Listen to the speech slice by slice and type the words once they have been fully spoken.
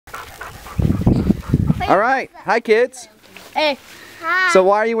All right. Hi, kids. Hey. Hi. So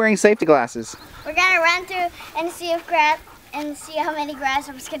why are you wearing safety glasses? We're gonna run through and see how many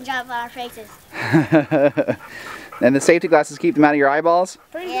grasshoppers can jump on our faces. And the safety glasses keep them out of your eyeballs?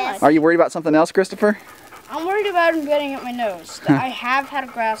 Pretty Yes. much. Are you worried about something else, Christopher? I'm worried about him getting at my nose. I have had a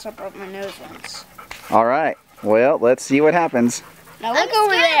grasshopper up my nose once. All right. Well, let's see what happens. Now look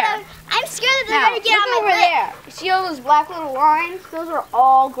over there. I'm scared that they're Now, gonna get look on over my lip. there. You see all those black little lines? Those are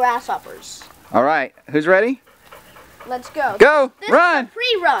all grasshoppers. All right. Who's ready? Let's go. Go! This Run! is a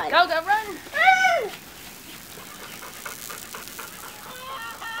pre-run. Go, run.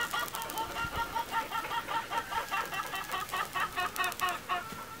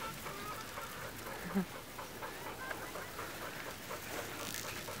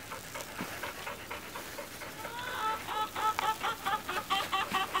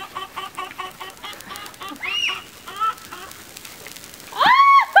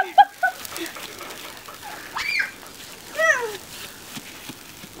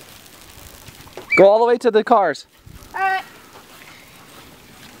 Go all the way to the cars. Alright.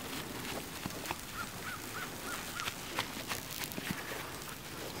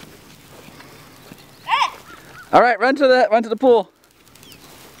 All right, run to the pool.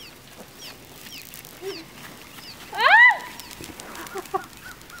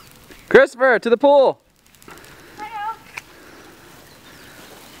 Christopher, to the pool.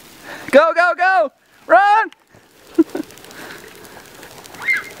 Go, go, go! Run!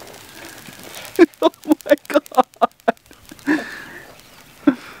 Oh my God! Oh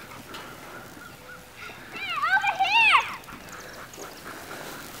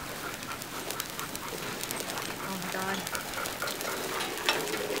my God.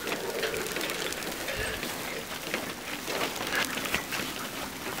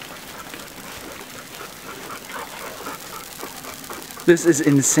 This is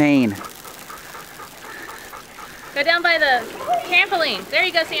insane. Go down by the trampoline. There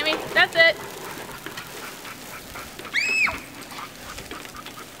you go, Sammy. That's it.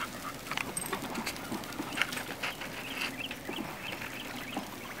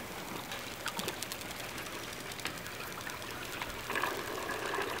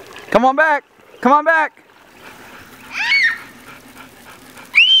 Come on back! Come on back!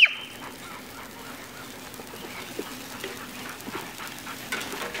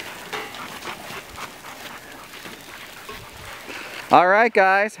 All right,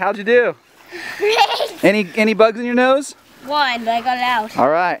 guys, how'd you do? Great. Any bugs in your nose? One, but I got it out. All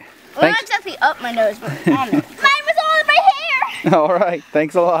right. Well, not exactly up my nose, but on it. Mine was all in my hair. All right.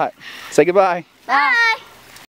 Thanks a lot. Say goodbye. Bye.